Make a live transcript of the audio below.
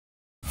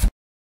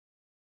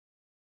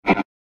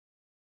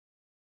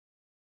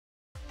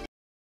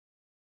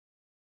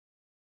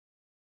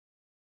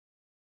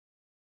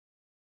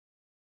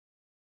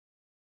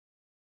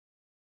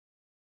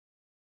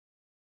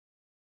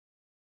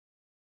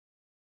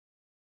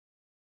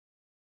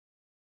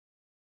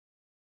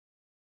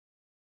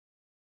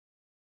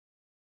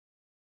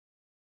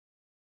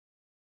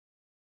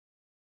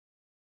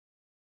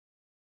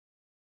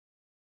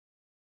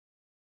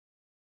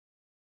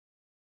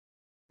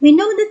We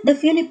know that the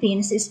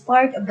Philippines is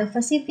part of the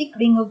Pacific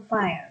Ring of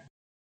Fire.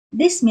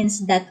 This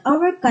means that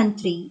our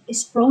country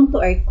is prone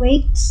to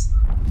earthquakes,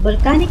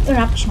 volcanic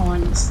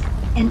eruptions,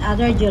 and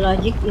other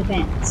geologic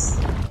events.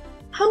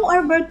 How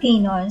are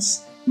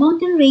volcanoes,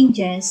 mountain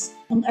ranges,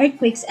 and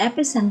earthquakes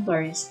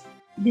epicenters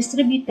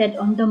distributed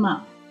on the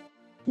map?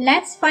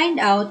 Let's find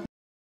out.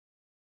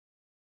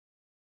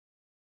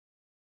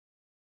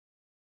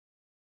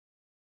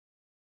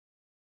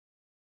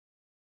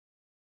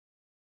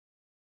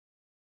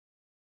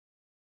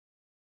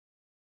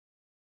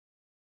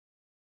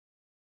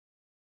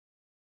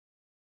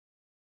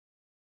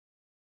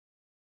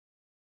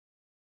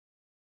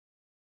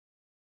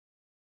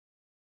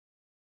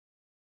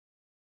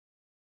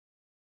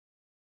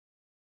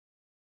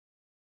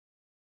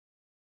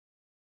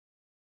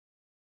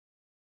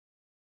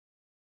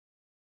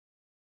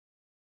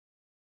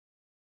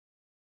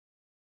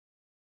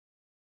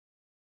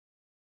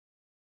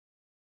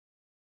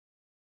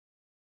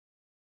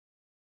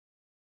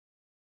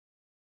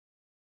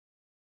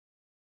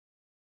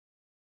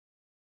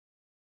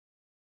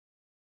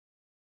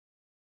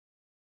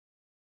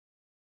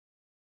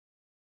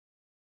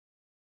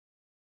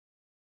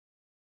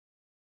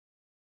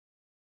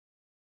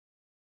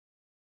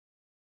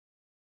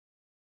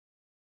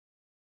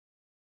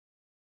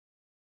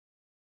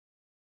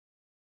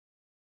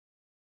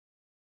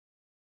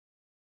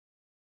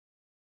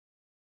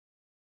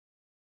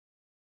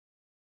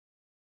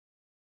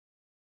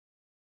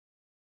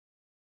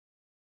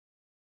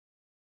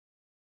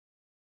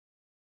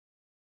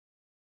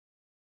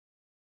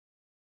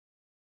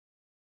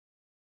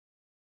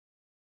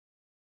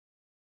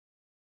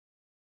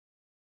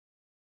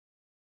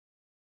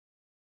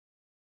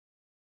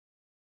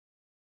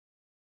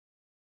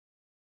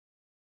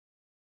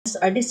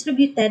 Are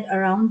distributed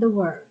around the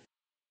world.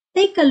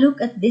 Take a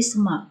look at this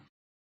map.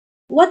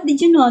 What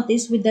did you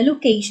notice with the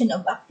location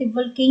of active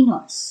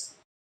volcanoes?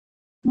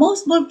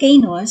 Most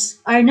volcanoes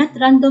are not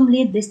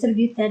randomly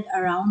distributed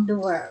around the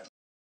world.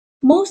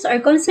 Most are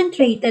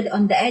concentrated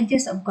on the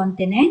edges of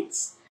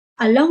continents,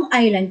 along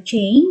island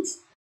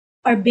chains,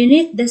 or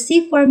beneath the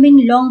sea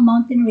forming long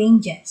mountain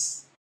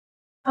ranges.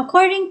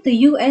 According to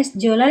U.S.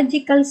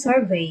 Geological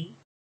Survey,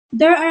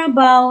 there are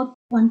about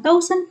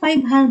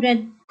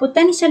 1,500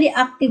 potentially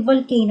active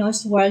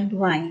volcanoes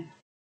worldwide,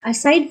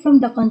 aside from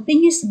the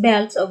continuous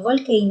belts of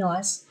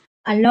volcanoes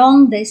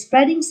along the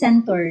spreading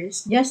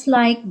centers, just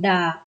like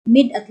the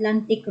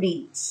Mid-Atlantic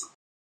Ridge.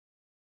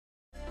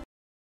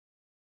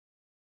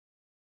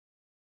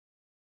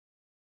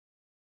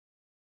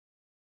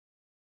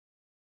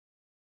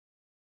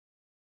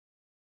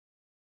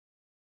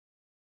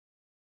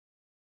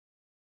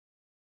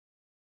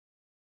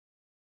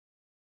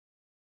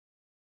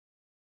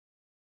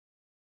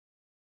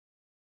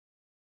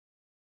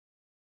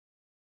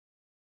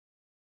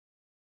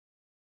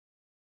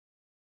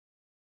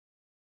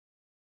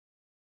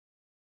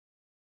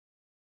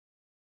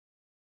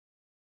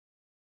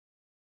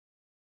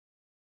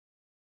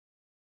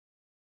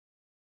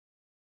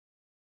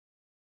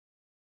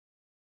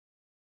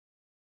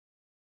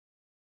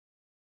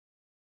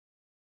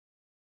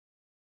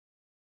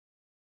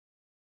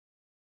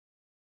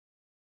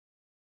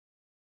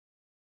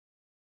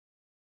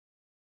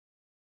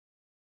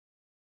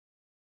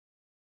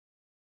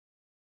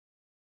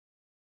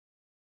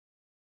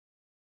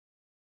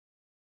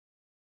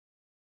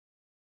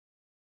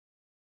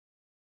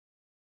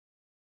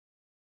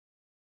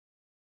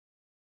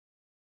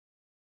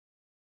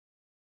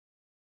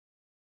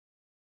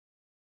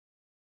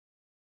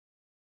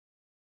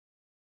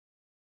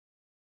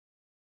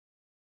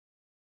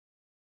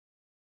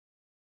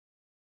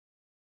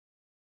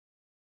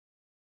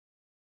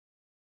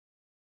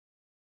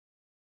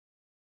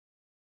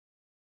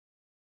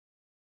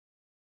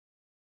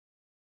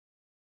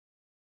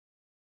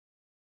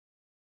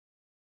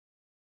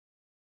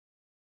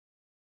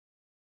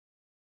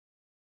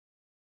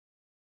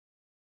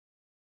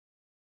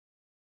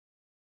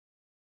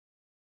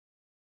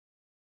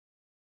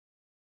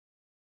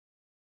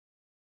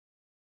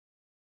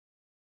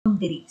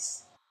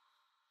 Boundaries.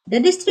 The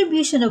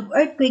distribution of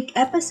earthquake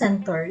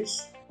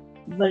epicenters,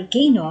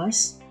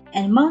 volcanoes,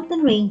 and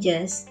mountain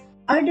ranges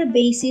are the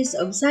basis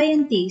of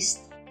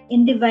scientists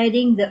in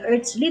dividing the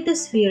Earth's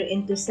lithosphere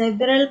into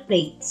several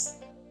plates.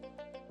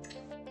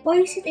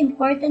 Why is it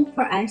important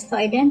for us to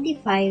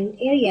identify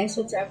areas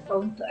which are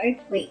prone to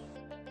earthquake?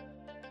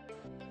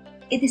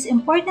 It is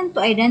important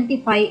to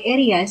identify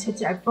areas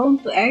which are prone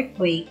to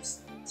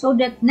earthquakes so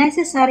that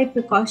necessary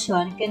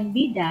precaution can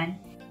be done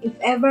if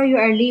ever you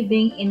are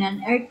living in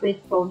an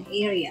earthquake-prone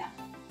area.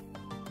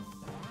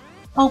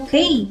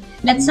 Okay,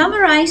 let's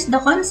summarize the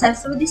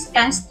concepts we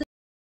discussed.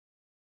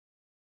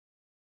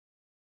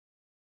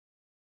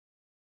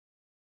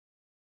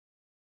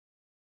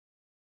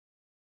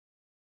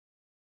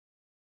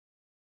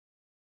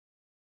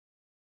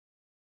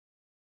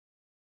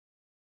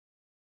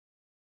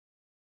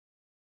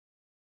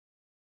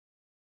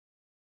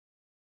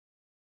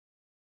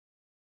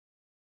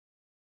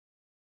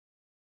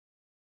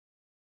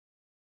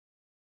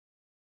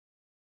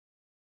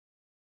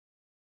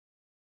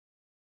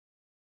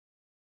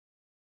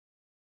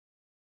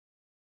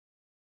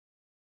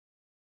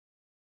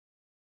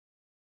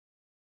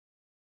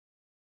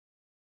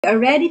 We are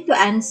ready to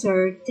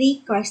answer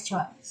three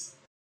questions.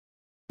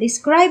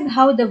 Describe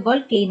how the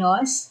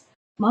volcanoes,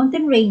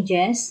 mountain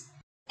ranges,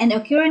 and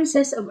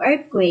occurrences of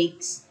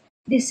earthquakes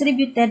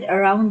distributed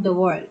around the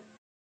world.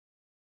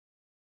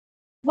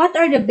 What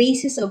are the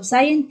bases of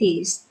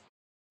scientists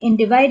in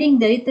dividing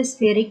the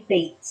lithospheric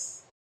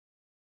plates?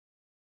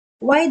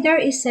 Why there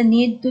is a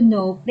need to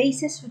know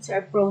places which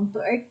are prone to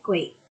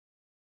earthquake?